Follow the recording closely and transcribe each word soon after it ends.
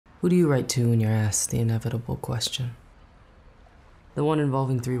Who do you write to when you're asked the inevitable question? The one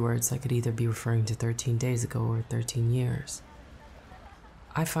involving 3 words that could either be referring to 13 days ago or 13 years.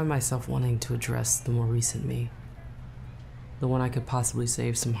 I find myself wanting to address the more recent me, the one I could possibly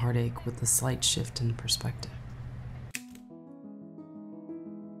save some heartache with a slight shift in perspective.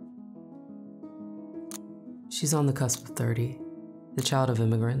 She's on the cusp of 30, the child of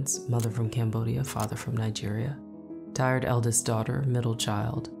immigrants, mother from Cambodia, father from Nigeria, tired eldest daughter, middle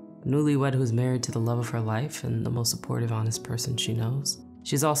child, newlywed who's married to the love of her life and the most supportive, honest person she knows.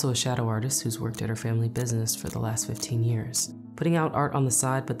 She's also a shadow artist who's worked at her family business for the last 15 years, putting out art on the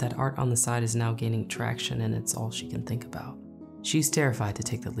side, but that art on the side is now gaining traction and it's all she can think about. She's terrified to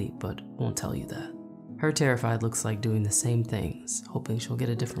take the leap, but won't tell you that. Her terrified looks like doing the same things, hoping she'll get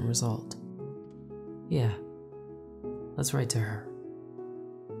a different result. Yeah, let's write to her.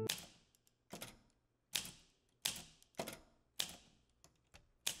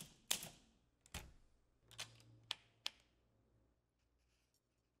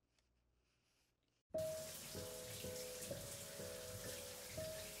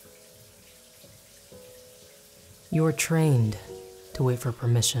 You are trained to wait for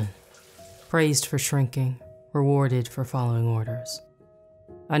permission, praised for shrinking, rewarded for following orders.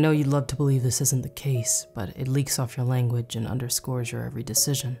 I know you'd love to believe this isn't the case, but it leaks off your language and underscores your every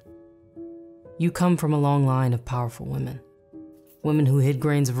decision. You come from a long line of powerful women. Women who hid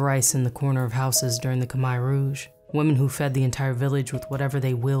grains of rice in the corner of houses during the Khmer Rouge. Women who fed the entire village with whatever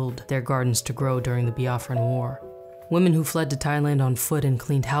they willed their gardens to grow during the Biafran War. Women who fled to Thailand on foot and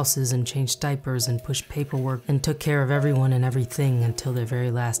cleaned houses and changed diapers and pushed paperwork and took care of everyone and everything until their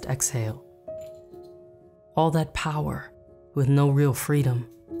very last exhale. All that power with no real freedom,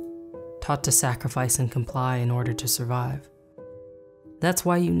 taught to sacrifice and comply in order to survive. That's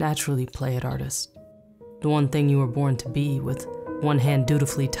why you naturally play at artist, the one thing you were born to be, with one hand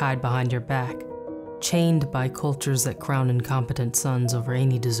dutifully tied behind your back, chained by cultures that crown incompetent sons over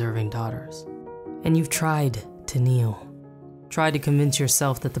any deserving daughters. And you've tried to kneel. Try to convince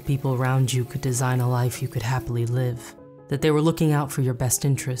yourself that the people around you could design a life you could happily live, that they were looking out for your best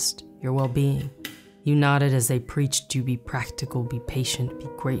interest, your well-being. You nodded as they preached you be practical, be patient, be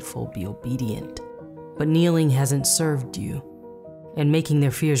grateful, be obedient. But kneeling hasn't served you, and making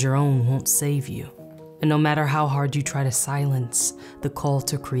their fears your own won't save you. And no matter how hard you try to silence the call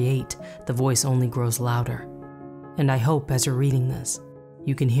to create, the voice only grows louder. And I hope as you're reading this,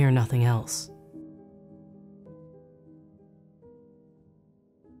 you can hear nothing else.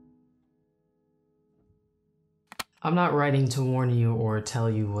 I'm not writing to warn you or tell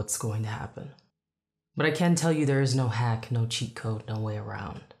you what's going to happen. But I can tell you there is no hack, no cheat code, no way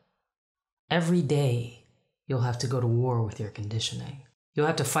around. Every day, you'll have to go to war with your conditioning. You'll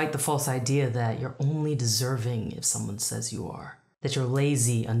have to fight the false idea that you're only deserving if someone says you are, that you're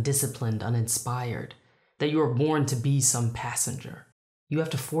lazy, undisciplined, uninspired, that you were born to be some passenger. You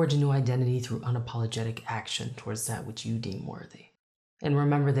have to forge a new identity through unapologetic action towards that which you deem worthy. And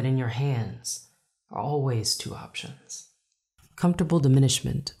remember that in your hands are always 2 options: comfortable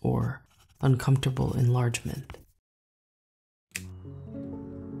diminishment or uncomfortable enlargement.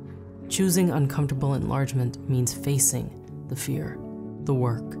 Choosing uncomfortable enlargement means facing the fear, the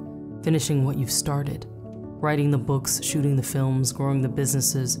work, finishing what you've started, writing the books, shooting the films, growing the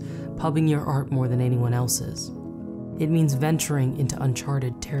businesses, pubbing your art more than anyone else's. It means venturing into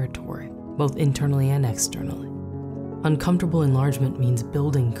uncharted territory, both internally and externally. Uncomfortable enlargement means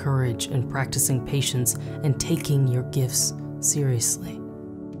building courage and practicing patience and taking your gifts seriously.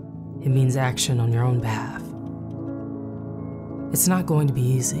 It means action on your own behalf. It's not going to be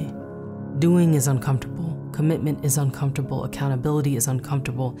easy. Doing is uncomfortable. Commitment is uncomfortable. Accountability is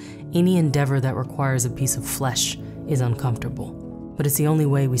uncomfortable. Any endeavor that requires a piece of flesh is uncomfortable. But it's the only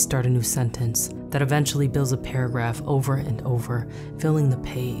way we start a new sentence that eventually builds a paragraph over and over, filling the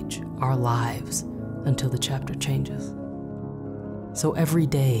page, our lives, until the chapter changes. So every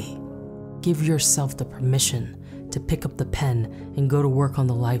day, give yourself the permission to pick up the pen and go to work on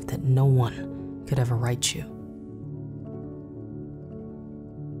the life that no one could ever write you.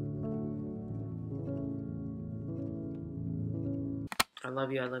 I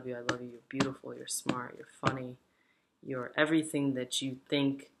love you, I love you, I love you. You're beautiful, you're smart, you're funny. You're everything that you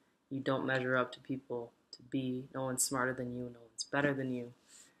think you don't measure up to people to be. No one's smarter than you, no one's better than you.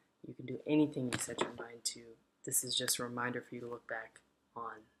 You can do anything you set your mind to. This is just a reminder for you to look back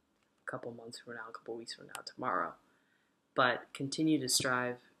on a couple months from now, a couple weeks from now, tomorrow. But continue to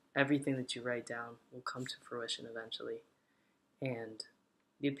strive. Everything that you write down will come to fruition eventually. And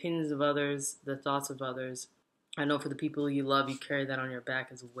the opinions of others, the thoughts of others, I know for the people you love, you carry that on your back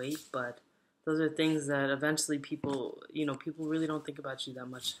as a weight, but those are things that eventually people really don't think about you that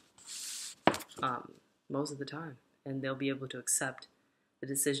much most of the time. And they'll be able to accept the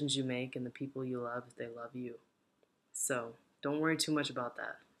decisions you make and the people you love if they love you. So don't worry too much about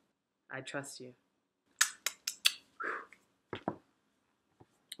that. I trust you.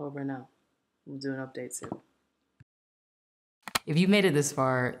 Over and out. We'll do an update soon. If you made it this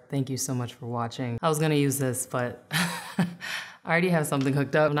far, thank you so much for watching. I was gonna use this, but I already have something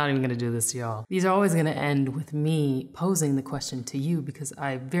hooked up. I'm not even gonna do this to y'all. These are always gonna end with me posing the question to you because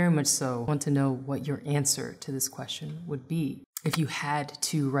I very much so want to know what your answer to this question would be. If you had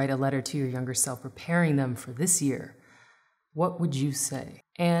to write a letter to your younger self, preparing them for this year, what would you say?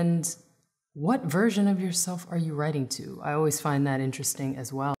 And what version of yourself are you writing to? I always find that interesting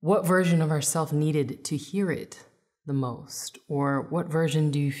as well. What version of ourselves needed to hear it the most? Or what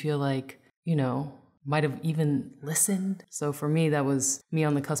version do you feel like, might have even listened? So for me, that was me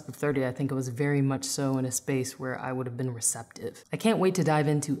on the cusp of 30. I think it was very much so in a space where I would have been receptive. I can't wait to dive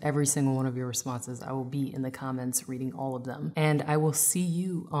into every single one of your responses. I will be in the comments reading all of them. And I will see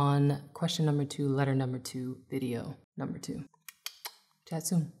you on question number 2, letter number 2, video number 2. Chat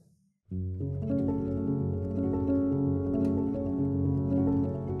soon.